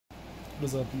What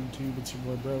is up, YouTube? It's your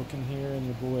boy Broken here, and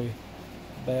your boy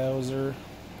Bowser.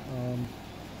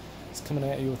 It's coming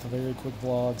at you with a very quick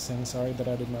vlog saying sorry that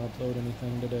I didn't upload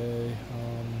anything today.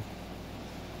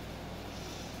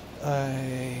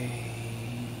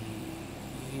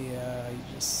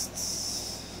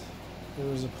 There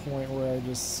was a point where I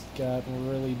just got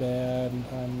really bad, and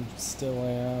I still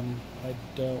am. I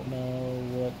don't know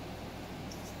what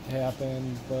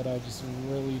happened, but I just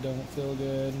really don't feel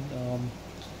good.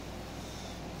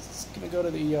 Gonna go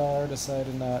to the ER,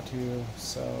 decided not to,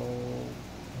 so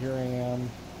here I am.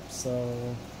 So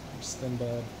I'm just in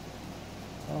bed.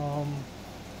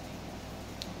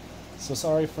 So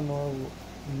sorry for no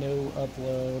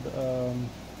upload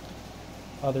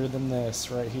other than this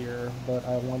right here, but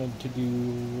I wanted to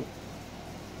do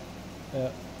a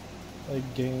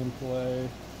gameplay,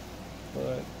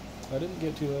 but I didn't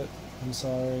get to it. I'm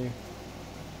sorry.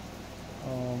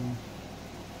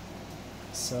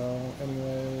 So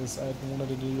anyways, I did want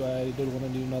to do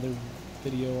another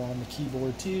video on the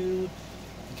keyboard too,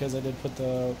 because I did put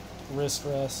the wrist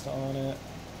rest on it,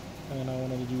 and I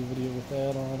wanted to do a video with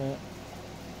that on it.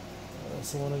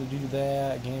 So I wanted to do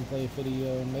that gameplay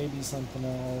video, and maybe something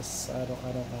else. I don't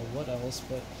know what else,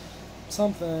 but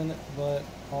something. But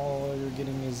all you're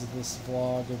getting is this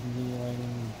vlog of me laying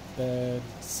in bed,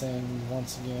 saying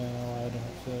once again, "Oh, I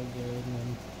don't feel good,"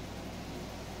 and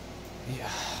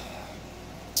yeah.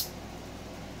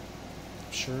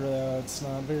 Sure, it's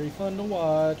not very fun to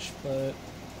watch, and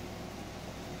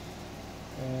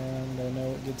I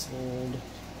know it gets old,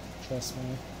 trust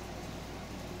me.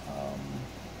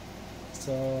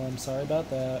 So I'm sorry about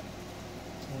that.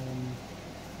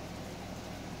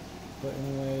 But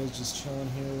anyways, just chilling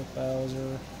here with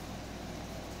Bowser.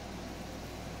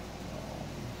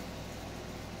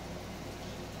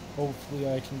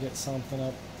 Hopefully I can get something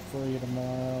up for you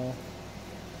tomorrow.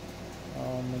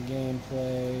 The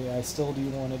gameplay, I still do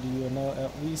want to do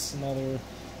at least want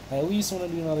to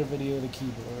do another video of the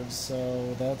keyboards,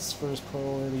 so that's first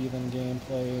priority, then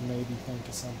gameplay, and maybe think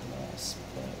of something else.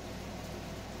 But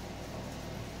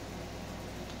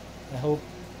I hope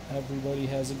everybody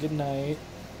has a good night,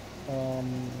 or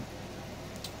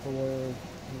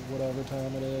whatever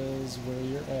time it is where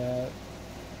you're at.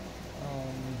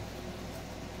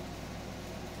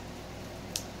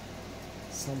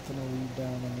 Something to leave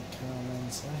down in the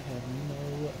comments. I have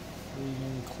no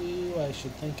freaking clue. I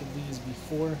should think of these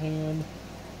beforehand,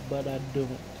 but I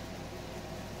don't.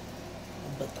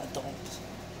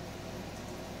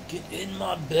 Get in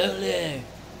my belly!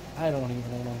 I don't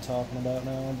even know what I'm talking about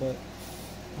now, but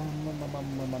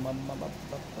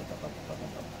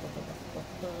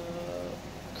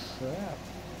crap.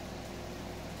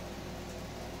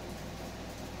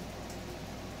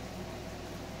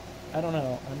 I don't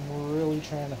know. I'm really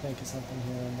trying to think of something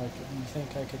here, and like, you think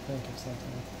I could think of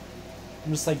something?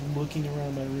 I'm just like looking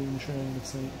around my room trying to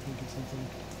think of something.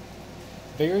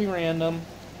 Very random,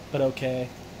 but okay.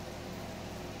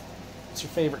 What's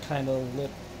your favorite kind of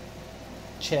lip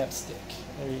chapstick?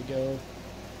 There you go.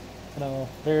 I know,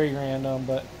 very random,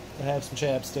 but I have some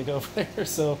chapstick over there.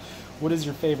 So, what is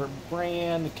your favorite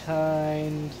brand,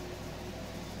 kind,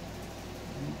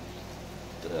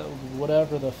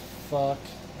 whatever the fuck?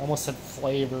 I almost said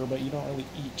flavor, but you don't really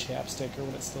eat chapstick, or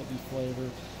would it still be flavor?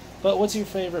 But what's your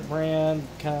favorite brand,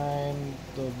 kind,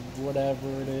 the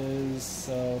whatever it is?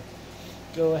 So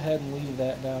go ahead and leave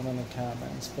that down in the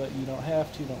comments. But you don't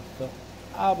have to, don't feel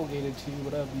obligated to,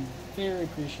 but I'd be very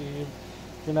appreciative.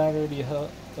 If you're not already a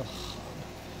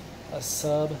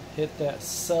sub, hit that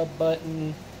sub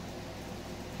button,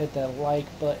 hit that like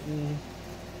button,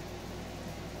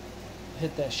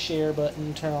 hit that share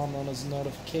button, turn on those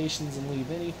notifications, and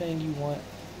leave anything you want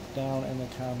down in the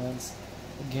comments.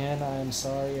 Again, I'm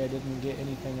sorry I didn't get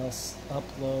anything else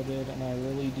uploaded, and I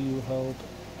really do hope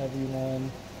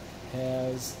everyone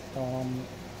has a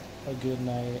good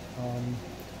night.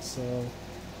 So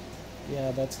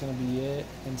yeah, that's gonna be it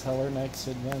until our next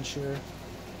adventure.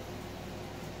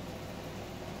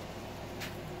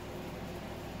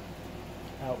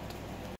 Out.